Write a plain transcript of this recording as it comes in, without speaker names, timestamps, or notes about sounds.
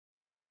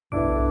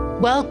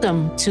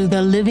Welcome to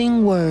the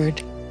Living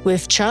Word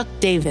with Chuck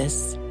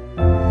Davis.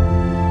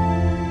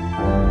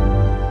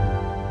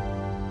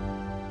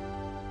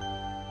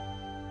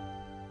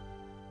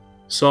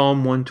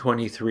 Psalm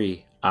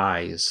 123,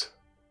 Eyes.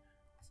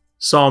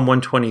 Psalm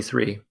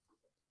 123.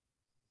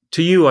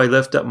 To you I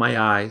lift up my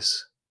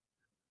eyes,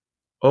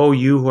 O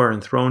you who are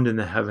enthroned in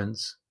the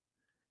heavens.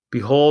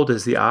 Behold,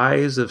 as the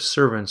eyes of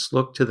servants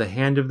look to the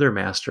hand of their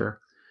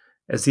master,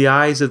 as the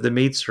eyes of the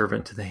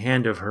maidservant to the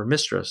hand of her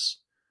mistress,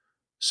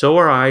 so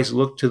our eyes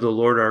look to the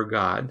Lord our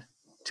God,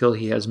 till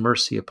he has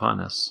mercy upon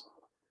us.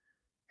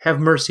 Have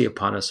mercy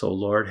upon us, O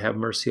Lord, have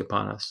mercy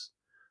upon us,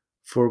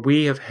 for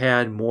we have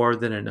had more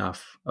than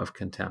enough of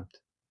contempt.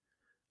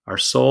 Our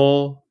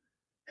soul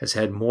has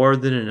had more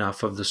than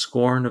enough of the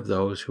scorn of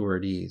those who are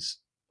at ease,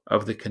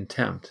 of the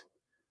contempt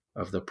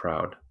of the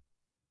proud.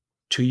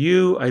 To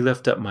you I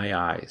lift up my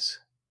eyes.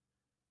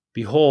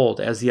 Behold,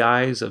 as the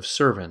eyes of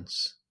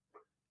servants,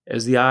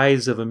 as the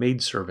eyes of a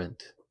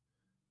maidservant,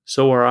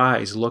 so our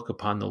eyes look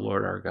upon the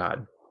Lord our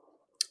God.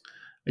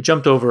 I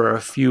jumped over a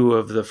few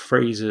of the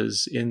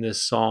phrases in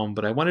this psalm,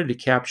 but I wanted to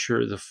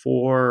capture the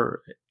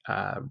four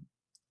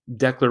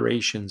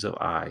declarations of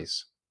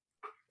eyes.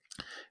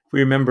 If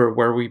we remember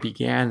where we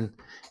began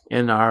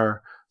in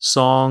our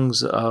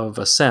songs of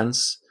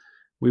ascents,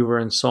 we were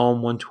in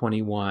Psalm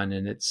 121,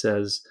 and it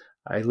says,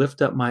 I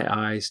lift up my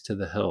eyes to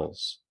the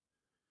hills.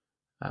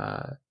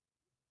 There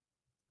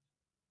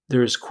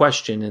is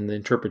question in the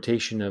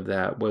interpretation of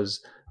that.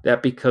 Was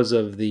that because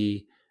of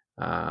the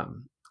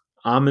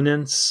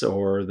ominence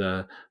or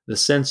the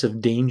sense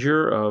of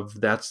danger of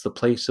that's the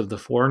place of the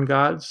foreign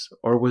gods,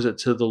 or was it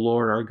to the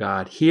Lord our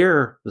God?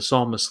 Here, the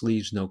psalmist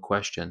leaves no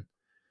question.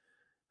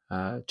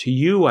 To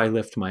you I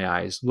lift my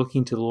eyes,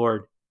 looking to the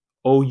Lord,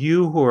 O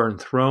you who are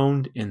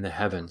enthroned in the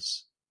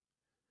heavens.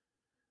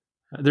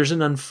 There's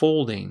an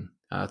unfolding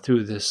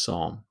through this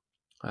psalm,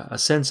 a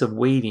sense of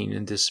waiting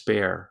and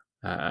despair,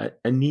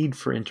 a need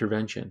for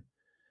intervention.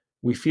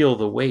 We feel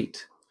the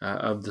weight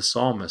of the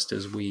psalmist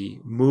as we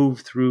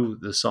move through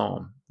the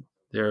psalm.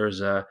 There's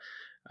a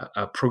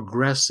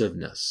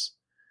progressiveness.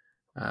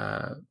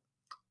 And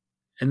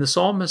the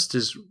psalmist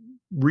is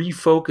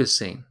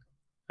refocusing,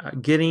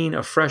 getting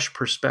a fresh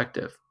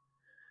perspective.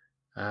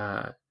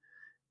 The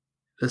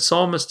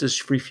psalmist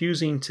is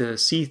refusing to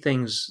see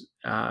things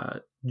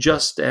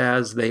just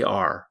as they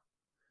are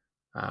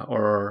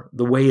or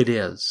the way it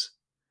is.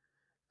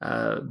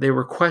 They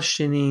were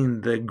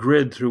questioning the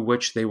grid through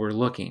which they were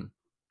looking.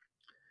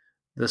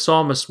 The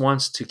psalmist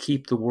wants to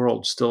keep the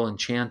world still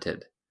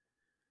enchanted.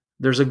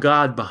 There's a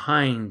God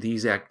behind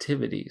these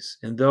activities,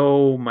 and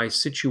though my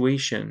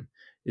situation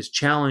is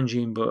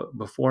challenging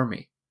before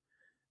me,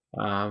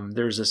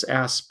 there's this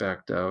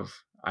aspect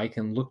of I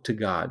can look to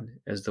God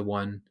as the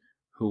one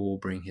who will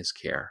bring his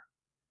care.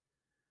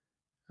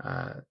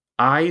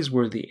 Eyes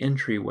were the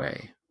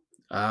entryway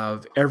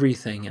of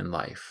everything in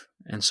life.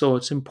 And so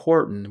it's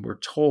important, we're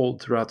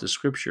told throughout the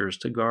scriptures,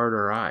 to guard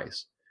our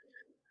eyes.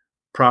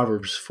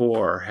 Proverbs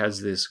 4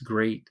 has this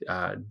great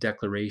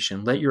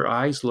declaration. Let your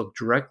eyes look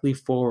directly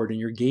forward and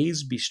your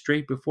gaze be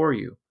straight before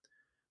you.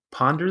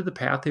 Ponder the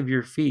path of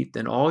your feet,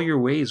 then all your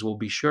ways will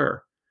be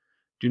sure.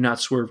 Do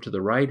not swerve to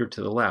the right or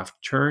to the left.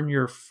 Turn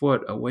your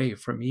foot away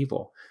from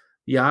evil.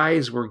 The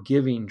eyes were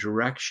giving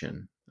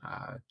direction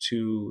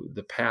to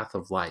the path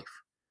of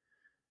life.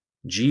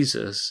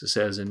 Jesus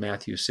says in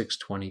Matthew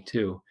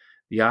 6:22,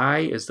 the eye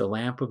is the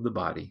lamp of the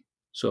body.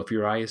 So if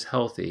your eye is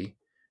healthy,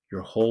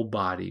 your whole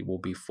body will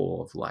be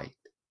full of light.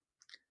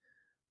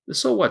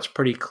 So what's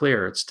pretty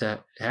clear? It's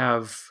to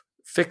have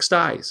fixed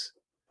eyes.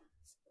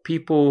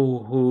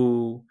 People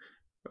who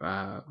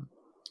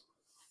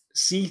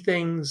see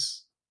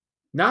things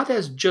not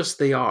as just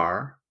they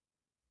are,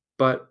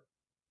 but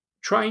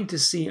trying to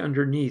see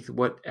underneath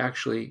what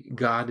actually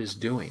God is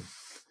doing.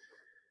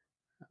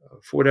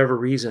 For whatever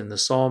reason, the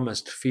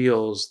psalmist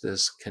feels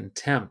this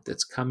contempt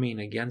that's coming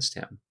against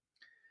him.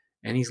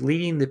 And he's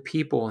leading the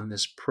people in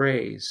this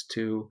praise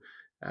to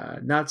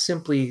not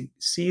simply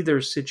see their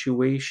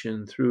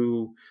situation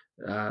through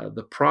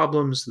the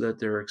problems that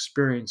they're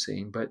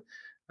experiencing, but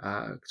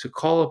to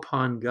call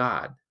upon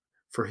God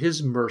for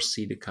his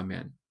mercy to come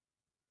in.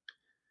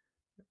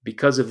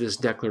 Because of this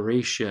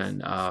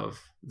declaration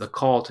of the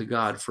call to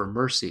God for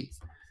mercy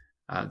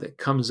that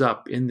comes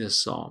up in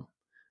this psalm,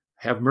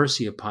 have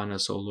mercy upon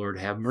us, O Lord,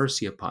 have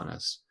mercy upon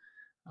us.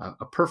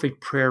 A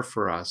perfect prayer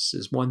for us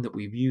is one that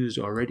we've used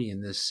already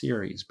in this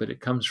series, but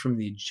it comes from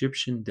the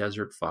Egyptian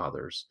desert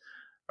fathers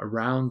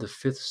around the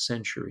 5th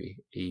century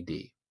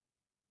AD.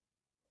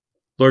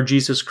 Lord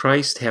Jesus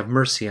Christ, have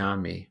mercy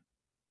on me.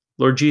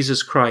 Lord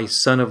Jesus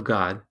Christ, Son of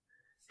God,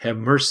 have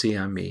mercy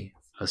on me,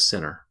 a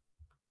sinner.